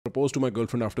proposed to my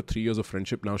girlfriend after 3 years of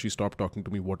friendship. Now she stopped talking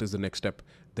to me. What is the next step?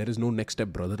 There is no next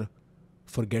step, brother.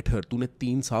 Forget her. तूने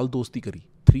 3 साल दोस्ती करी.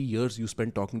 3 years you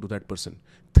spent talking to that person.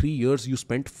 3 years you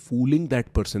spent fooling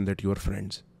that person that you are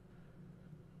friends.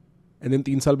 And then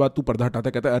 3 साल बाद तू पर्दा हटाता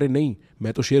कहता है अरे नहीं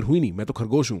मैं तो शेर हुई नहीं, मैं तो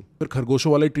खरगोश हूँ. फिर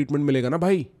खरगोशों वाला ट्रीटमेंट मिलेगा ना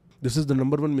भाई. This is the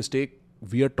number one mistake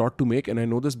we are taught to make, and I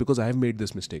know this because I have made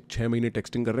this mistake. 6 महीने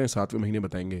टेक्सटिंग कर रहे हैं, 7वें महीने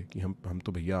बताएंगे कि हम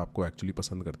तो भैया आपको एक्चुअली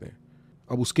पसंद करते हैं.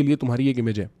 अब उसके लिए तुम्हारी एक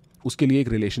इमेज है, उसके लिए एक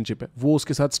रिलेशनशिप है, वो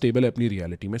उसके साथ स्टेबल है अपनी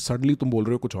रियलिटी में. सडनली तुम बोल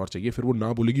रहे हो कुछ और चाहिए, फिर वो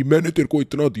ना बोलेगी मैंने तेरे को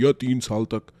इतना दिया 3 साल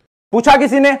तक. पूछा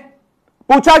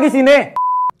किसी ने.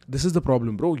 This is the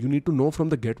problem, bro. You need to know from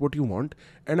the get what you want.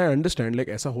 And I understand, like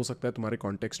ऐसा हो सकता है तुम्हारे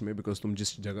context में, because तुम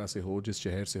जिस जगह से हो, जिस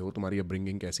शहर से हो, तुम्हारी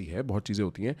upbringing कैसी है, बहुत चीज़ें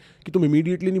होती हैं कि तुम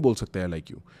immediately नहीं बोल सकते I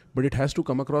like you. But it has to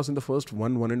come across in the first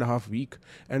 1.5 week.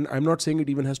 And I'm not saying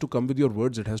it even has to come with your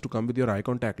words. It has to come with your eye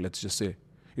contact, let's just say.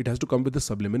 It has to come with the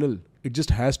subliminal. It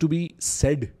just has to be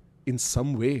said in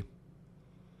some way.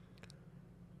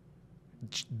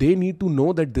 They need to know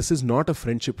that this is not a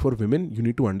friendship for women. You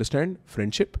need to understand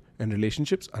friendship and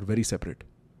relationships are very separate.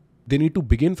 They need to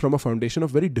begin from a foundation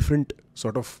of very different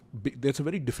sort of, there's a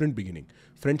very different beginning.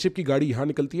 Friendship की गाड़ी यहाँ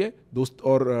निकलती है, दोस्त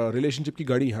और relationship की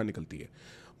गाड़ी यहाँ निकलती है.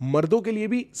 मर्दों के लिए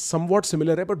भी somewhat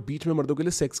similar है, but बीच में मर्दों के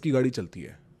लिए सेक्स की गाड़ी चलती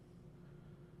है,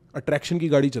 अट्रैक्शन की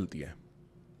गाड़ी चलती है,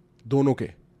 दोनों के.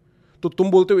 तो तुम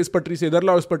बोलते हो इस पटरी से इधर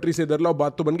लाओ, इस पटरी से इधर लाओ,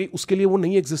 बात तो बन गई. उसके लिए वो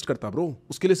नहीं एग्जिस्ट करता ब्रो.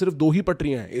 उसके लिए सिर्फ 2 ही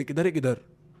पटरियां हैं, एक इधर एक इधर.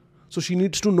 So she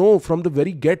needs to know from the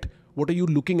very get what are you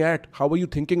looking at, how are you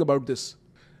thinking about this.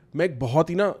 मैं एक बहुत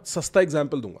ही ना सस्ता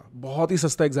एग्जाम्पल दूंगा, बहुत ही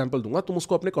सस्ता एग्जाम्पल दूंगा. तुम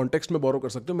उसको अपने कॉन्टेक्स्ट में बोरो कर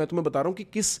सकते हो. मैं तुम्हें बता रहा हूं कि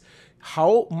किस,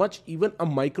 how much even a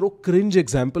micro cringe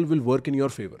example will work in your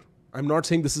favour. I am not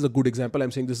saying this is a good example, I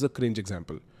am saying this is a cringe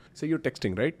example. Say you're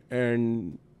texting right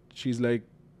and she is like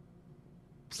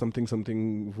something,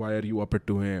 why are you up at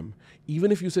 2 a.m?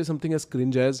 Even if you say something as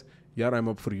cringe as, yaar, I'm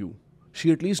up for you,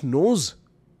 she at least knows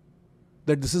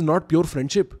that this is not pure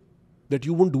friendship, that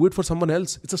you won't do it for someone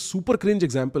else. It's a super cringe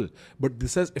example, but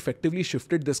this has effectively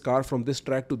shifted this car from this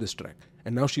track to this track.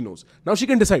 And now she knows. Now she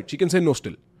can decide. She can say no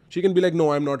still. She can be like, no,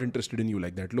 I'm not interested in you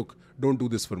like that. Look, don't do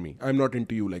this for me. I'm not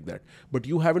into you like that.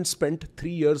 But you haven't spent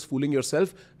 3 years fooling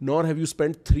yourself, nor have you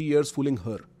spent 3 years fooling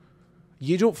her.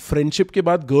 ये जो friendship के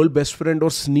बाद girl best friend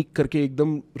और sneak करके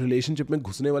एकदम relationship में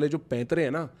घुसने वाले जो पैंतरे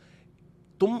हैं ना,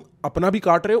 तुम अपना भी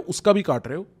काट रहे हो, उसका भी काट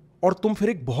रहे हो, और तुम फिर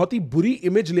एक बहुत ही बुरी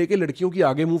इमेज लेके लड़कियों की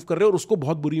आगे मूव कर रहे हो और उसको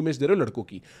बहुत बुरी इमेज दे रहे हो लड़कों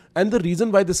की. And the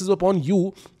reason why this is upon you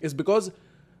is because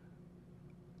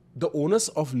the onus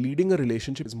of leading a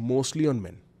relationship is mostly on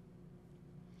men.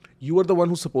 You are the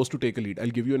one who's supposed to take a lead.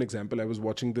 I'll give you an example. I was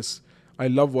watching this.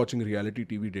 I love watching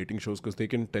reality TV dating shows because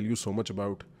they can tell you so much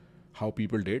about how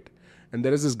people date. And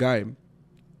there is this guy,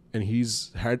 and he's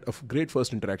had a great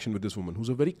first interaction with this woman,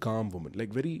 who's a very calm woman,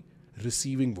 like very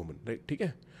receiving woman, right? ठीक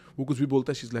है? वो कुछ भी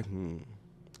बोलता है, she's like,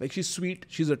 like she's sweet,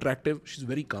 she's attractive, she's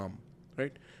very calm,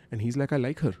 right? And he's like, I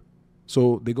like her. So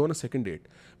they go on a second date.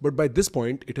 But by this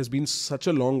point, it has been such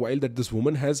a long while that this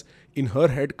woman has, in her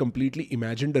head, completely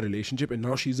imagined a relationship, and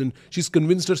now she's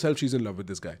convinced herself she's in love with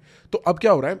this guy. तो अब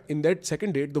क्या हो रहा है? In that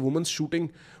second date, the woman's shooting,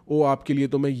 oh आपके लिए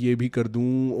तो मैं ये भी कर दूँ,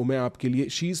 oh मैं आपके लिए,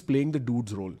 she's playing the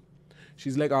dude's role.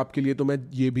 She's like, आपके लिए तो मैं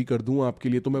ये भी कर दूँ, आपके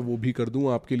लिए तो मैं वो भी कर दूँ,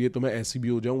 आपके लिए तो मैं ऐसी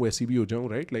भी हो जाऊँ, वैसी भी हो जाऊँ,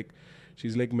 right? Like,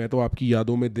 she's like, मैं तो आपकी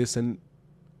यादों में this, and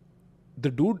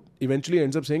the dude eventually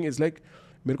ends up saying, it's like,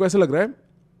 मेरे को ऐसा लग रहा है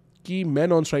कि मैं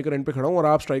नॉन स्ट्राइकर एंड पे खड़ा हूँ और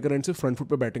आप स्ट्राइकर एंड से फ्रंट फुट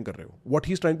पे बैटिंग कर रहे हो. What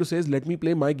he is trying to से is let me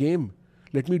play my game,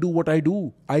 let me do what I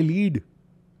do, I lead.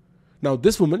 Now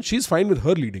this woman, she is fine with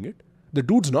her leading it, the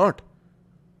dude's not.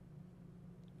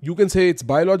 You can say it's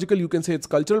biological, you can say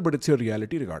it's cultural, but it's your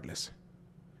reality regardless.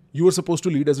 You are supposed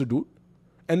to lead as a dude,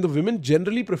 and the women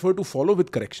generally prefer to follow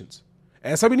with corrections.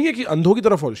 ऐसा भी नहीं है कि अंधों की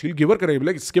तरह follow. शील giver करेगी,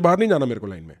 लाइक इसके बाहर नहीं जाना मेरे को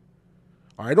लाइन में,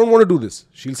 I don't want to do this,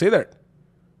 she'll say that,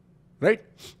 right?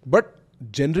 But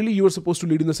generally you are supposed to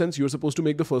lead in the sense you are supposed to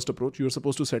make the first approach, you are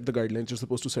supposed to set the guidelines, you're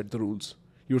supposed to set the rules,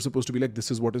 you're supposed to be like, this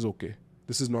is what is okay,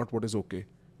 this is not what is okay,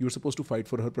 you're supposed to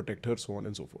fight for her, protect her, so on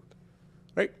and so forth,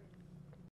 right?